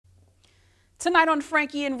Tonight on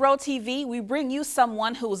Franky and Row TV, we bring you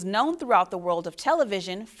someone who is known throughout the world of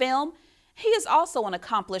television, film. He is also an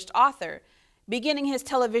accomplished author. Beginning his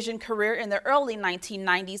television career in the early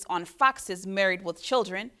 1990s on Fox's Married with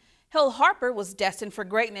Children, Harper was destined for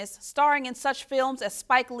greatness, starring in such films as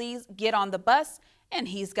Spike Lee's Get on the Bus and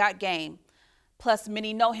He's Got Game. Plus,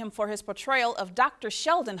 many know him for his portrayal of Dr.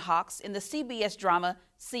 Sheldon Hawks in the CBS drama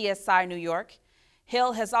CSI New York.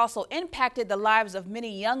 Hill has also impacted the lives of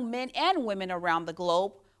many young men and women around the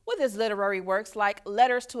globe with his literary works like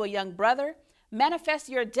Letters to a Young Brother, Manifest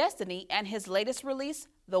Your Destiny, and his latest release,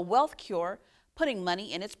 The Wealth Cure, Putting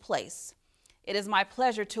Money in Its Place. It is my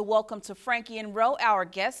pleasure to welcome to Franky and Row our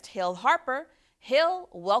guest, Harper. Hill,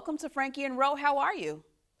 welcome to Franky and Row. How are you?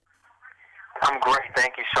 I'm great.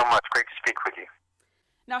 Thank you so much. Great to speak with you.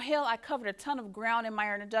 Now, Hill, I covered a ton of ground in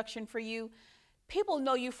my introduction for you. People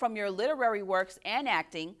know you from your literary works and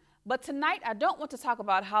acting, but tonight I don't want to talk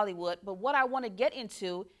about Hollywood, but what I want to get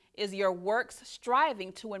into is your works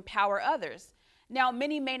striving to empower others. Now,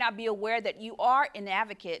 many may not be aware that you are an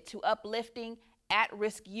advocate to uplifting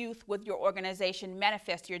at-risk youth with your organization,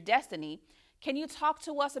 Manifest Your Destiny. Can you talk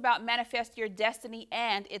to us about Manifest Your Destiny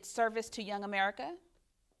and its service to young America?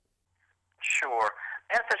 Sure.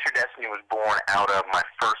 Manifest Your Destiny was born out of my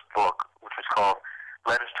first book, which was called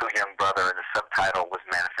Letters to a Young Brother, and the subtitle was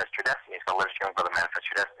Manifest Your Destiny. So Letters to a Young Brother, Manifest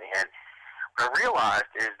Your Destiny. And what I realized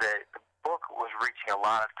is that the book was reaching a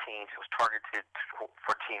lot of teens. It was targeted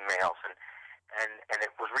for teen males, and it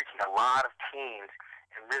was reaching a lot of teens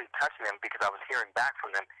and really touching them because I was hearing back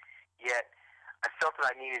from them. Yet I felt that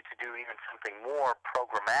I needed to do even something more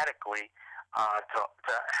programmatically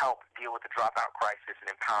to help deal with the dropout crisis and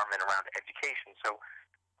empowerment around education. So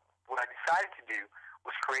what I decided to do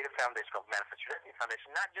was create a foundation called Manifest Your Destiny Foundation,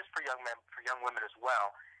 not just for young men, for young women as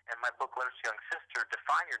well. And my book, Letters to a Young Sister,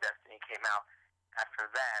 Define Your Destiny, came out after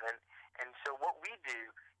that. And so what we do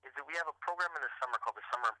is that we have a program in the summer called the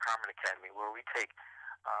Summer Empowerment Academy, where we take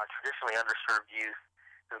traditionally underserved youth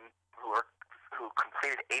who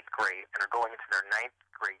completed 8th grade and are going into their 9th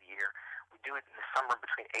grade year. We do it in the summer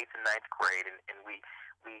between 8th and 9th grade, and we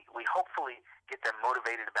hopefully get them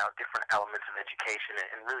motivated about different elements of education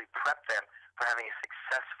and really prep them for having a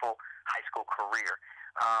successful high school career.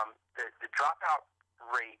 The dropout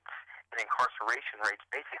rates and incarceration rates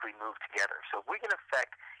basically move together. So if we can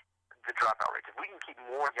affect the dropout rates, if we can keep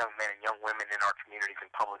more young men and young women in our communities in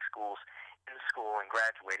public schools, in school and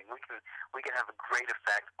graduating, we can have a great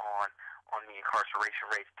effect on the incarceration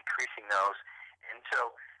rates, decreasing those. And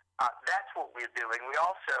so that's what we're doing. We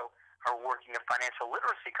also are working a financial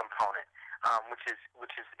literacy component,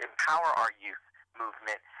 which is empower our youth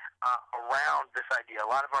movement around this idea. A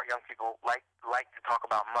lot of our young people like to talk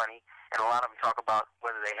about money, and a lot of them talk about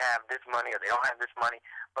whether they have this money or they don't have this money.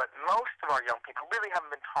 But most of our young people really haven't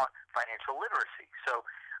been taught financial literacy. So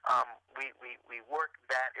we work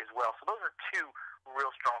that as well. So those are two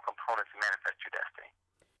real strong components of Manifest Your Destiny.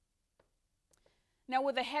 Now,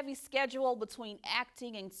 with a heavy schedule between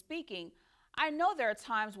acting and speaking, I know there are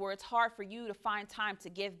times where it's hard for you to find time to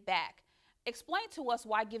give back. Explain to us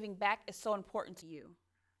why giving back is so important to you.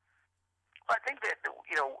 Well, I think that,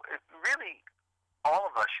 really all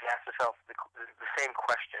of us should ask ourselves the same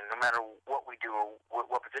question, no matter what we do or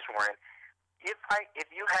what position we're in. If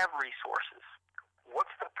you have resources,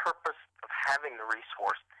 what's the purpose of having the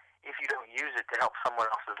resource if you don't use it to help someone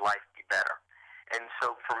else's life be better? And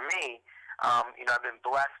so for me, I've been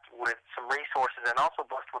blessed with some resources and also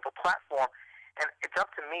blessed with a platform, and it's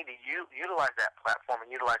up to me to utilize that platform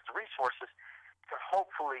and utilize the resources to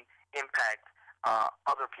hopefully impact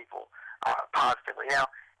other people positively.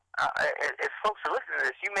 Now, as folks are listening to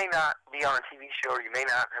this, you may not be on a TV show, or you may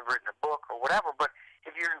not have written a book or whatever, but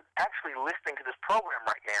if you're actually listening to this program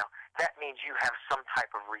right now, that means you have some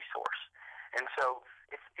type of resource. And so,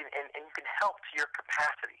 and you can help to your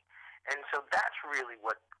capacity. And so that's really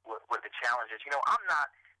what the challenge is. I'm not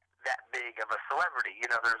that big of a celebrity.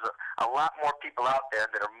 There's a lot more people out there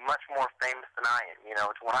that are much more famous than I am.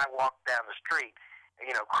 It's when I walk down the street,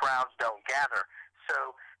 crowds don't gather.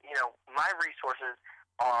 So, my resources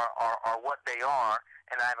are what they are,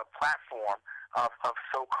 and I have a platform of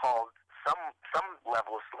so-called some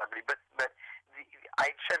level of celebrity, but I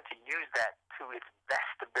attempt to use that to its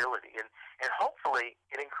best ability, and hopefully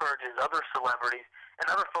it encourages other celebrities and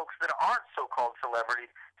other folks that aren't so-called celebrities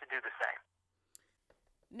to do the same.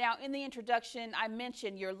 Now, in the introduction, I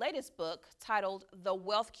mentioned your latest book titled The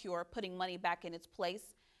Wealth Cure, Putting Money Back in Its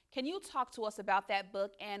Place. Can you talk to us about that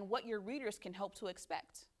book and what your readers can hope to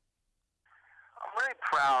expect? I'm really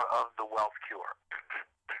proud of The Wealth Cure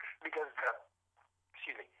because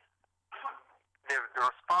the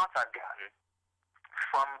response I've gotten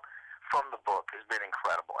from from the book has been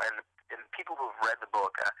incredible, and people who have read the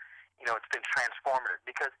book, it's been transformative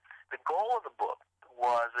because the goal of the book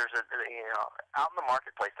was out in the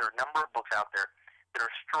marketplace there are a number of books out there that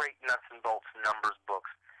are straight nuts and bolts numbers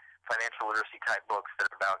books, financial literacy type books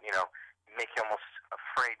that are about make you almost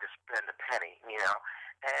afraid to spend a penny,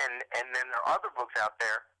 and then there are other books out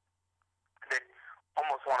there that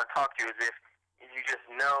almost want to talk to you as if you just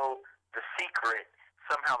know the secret.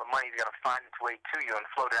 Somehow the money's going to find its way to you and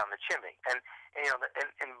flow down the chimney. And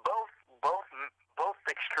in both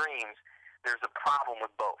extremes, there's a problem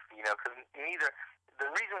with both. Because the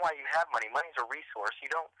reason why you have money's a resource.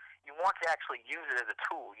 You want to actually use it as a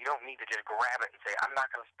tool. You don't need to just grab it and say, I'm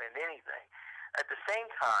not going to spend anything. At the same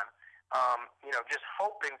time, just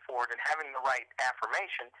hoping for it and having the right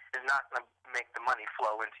affirmation is not going to make the money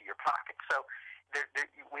flow into your pocket. So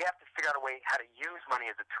we have to figure out a way how to use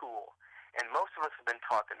money as a tool. And most of us have been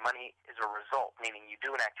taught that money is a result, meaning you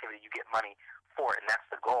do an activity, you get money for it, and that's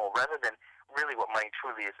the goal, rather than really what money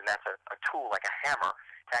truly is, and that's a tool like a hammer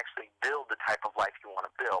to actually build the type of life you want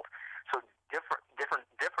to build. So different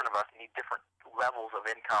of us need different levels of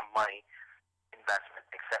income, money, investment,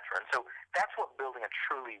 etc. And so that's what building a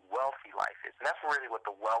truly wealthy life is, and that's really what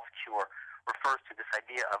the wealth cure refers to, this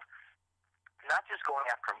idea of not just going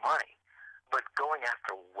after money, but going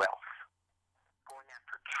after wealth. Going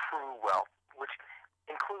after true wealth, which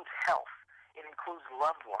includes health, it includes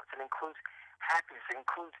loved ones, it includes happiness, it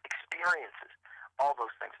includes experiences, all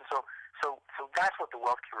those things. And so that's what the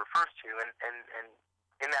wealth cure refers to. And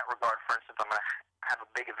in that regard, for instance, I'm going to have a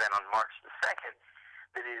big event on March the 2nd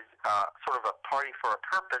that is sort of a party for a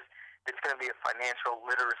purpose. It's going to be a financial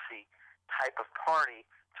literacy type of party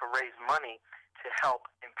to raise money to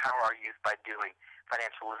help empower our youth by doing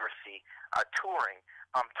financial literacy touring,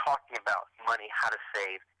 talking about money, how to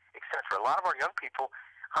save, etc. A lot of our young people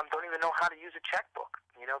don't even know how to use a checkbook.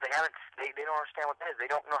 They don't understand what that is.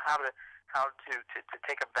 They don't know how to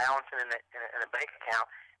take a balance in a bank account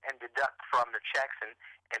and deduct from the checks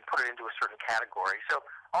and put it into a certain category. So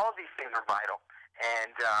all of these things are vital,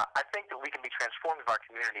 and I think that we can be transformative in our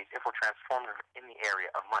communities if we're transformative in the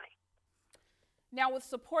area of money. Now, with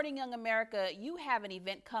Supporting Young America, you have an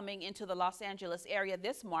event coming into the Los Angeles area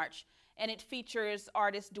this March, and it features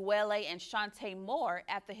artists Dwele and Shantae Moore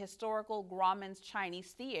at the historical Grauman's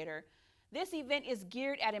Chinese Theater. This event is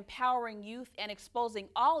geared at empowering youth and exposing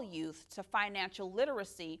all youth to financial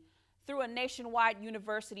literacy through a nationwide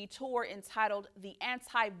university tour entitled the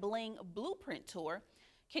Anti-Bling Blueprint Tour.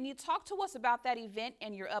 Can you talk to us about that event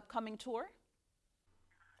and your upcoming tour?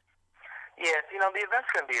 Yes, the event's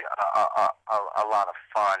going to be a lot of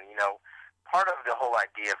fun. Part of the whole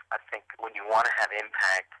idea of, I think, when you want to have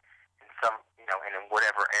impact in some, and in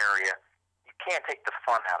whatever area, you can't take the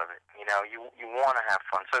fun out of it. You want to have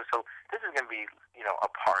fun. So this is going to be,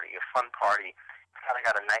 a party, a fun party. It's kind of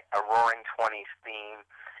got a Roaring '20s theme.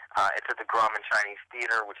 It's at the Grauman Chinese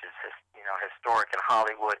Theater, which is, historic in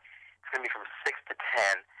Hollywood. It's going to be from 6 to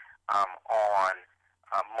 10 on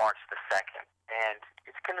March the 2nd, and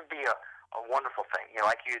it's going to be a wonderful thing.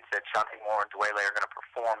 Like you had said, Shantae Moore and Dwele are going to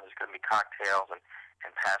perform. There's going to be cocktails and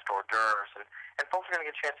past hors d'oeuvres, and folks are going to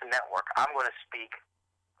get a chance to network. I'm going to speak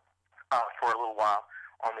for a little while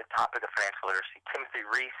on the topic of financial literacy. Timothy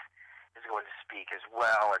Reese is going to speak as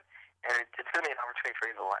well, and it's going to be an opportunity for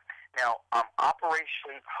you to learn. Now,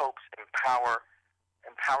 Operation Hope's Empower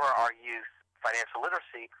Our Youth Financial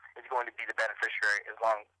Literacy is going to be the beneficiary as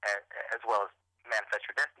well as Manifest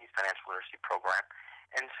Your Destiny's financial literacy program.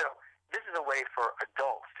 And so this is a way for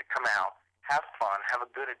adults to come out, have fun, have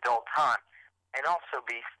a good adult time, and also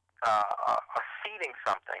be seeding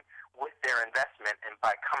something with their investment, and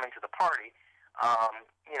by coming to the party,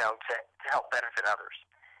 to help benefit others.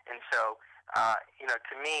 And so,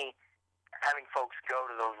 to me, having folks go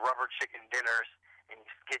to those rubber chicken dinners and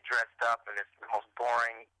you get dressed up and it's the most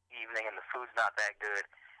boring evening and the food's not that good,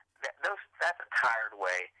 that's a tired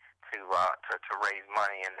way to raise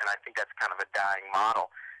money, and I think that's kind of a dying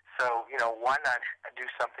model. So, why not do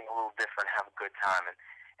something a little different, have a good time,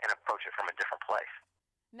 and approach it from a different place?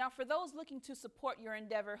 Now, for those looking to support your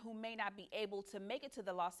endeavor who may not be able to make it to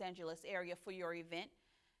the Los Angeles area for your event,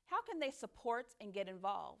 how can they support and get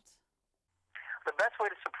involved? The best way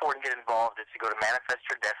to support and get involved is to go to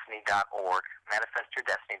manifestyourdestiny.org,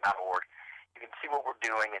 manifestyourdestiny.org. You can see what we're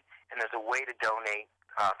doing, and there's a way to donate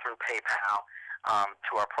through PayPal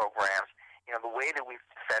to our programs. The way that we've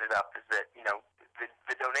set it up is that,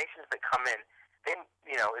 the donations that come in,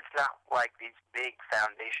 it's not like these big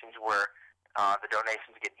foundations where the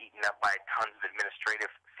donations get eaten up by tons of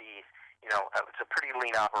administrative fees. It's a pretty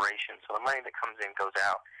lean operation, so the money that comes in goes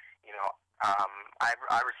out you know,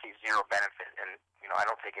 I receive zero benefit, and I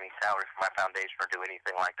don't take any salary from my foundation or do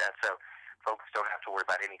anything like that. So folks don't have to worry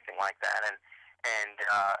about anything like that. And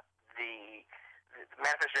the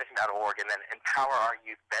manifestdestiny.org and then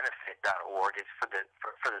empowerouryoutbenefit.org is for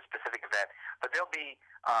the specific event. But there'll be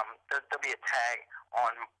a tag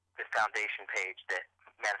on the foundation page, that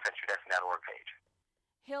manifestyourdestiny.org page.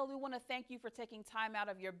 Hill, we want to thank you for taking time out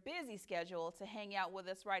of your busy schedule to hang out with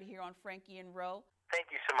us right here on Franky and Roe.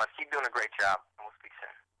 Thank you so much. Keep doing a great job, and we'll speak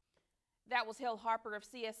soon. That was Hill Harper of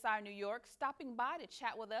CSI New York, stopping by to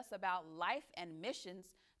chat with us about life and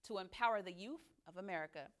missions to empower the youth of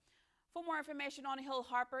America. For more information on Hill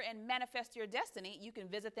Harper and Manifest Your Destiny, you can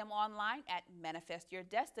visit them online at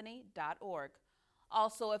manifestyourdestiny.org.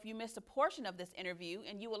 Also, if you missed a portion of this interview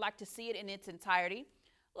and you would like to see it in its entirety,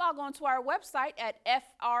 log on to our website at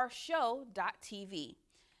frshow.tv.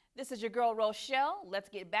 This is your girl Rochelle. Let's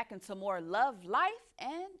get back into more love, life,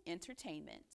 and entertainment.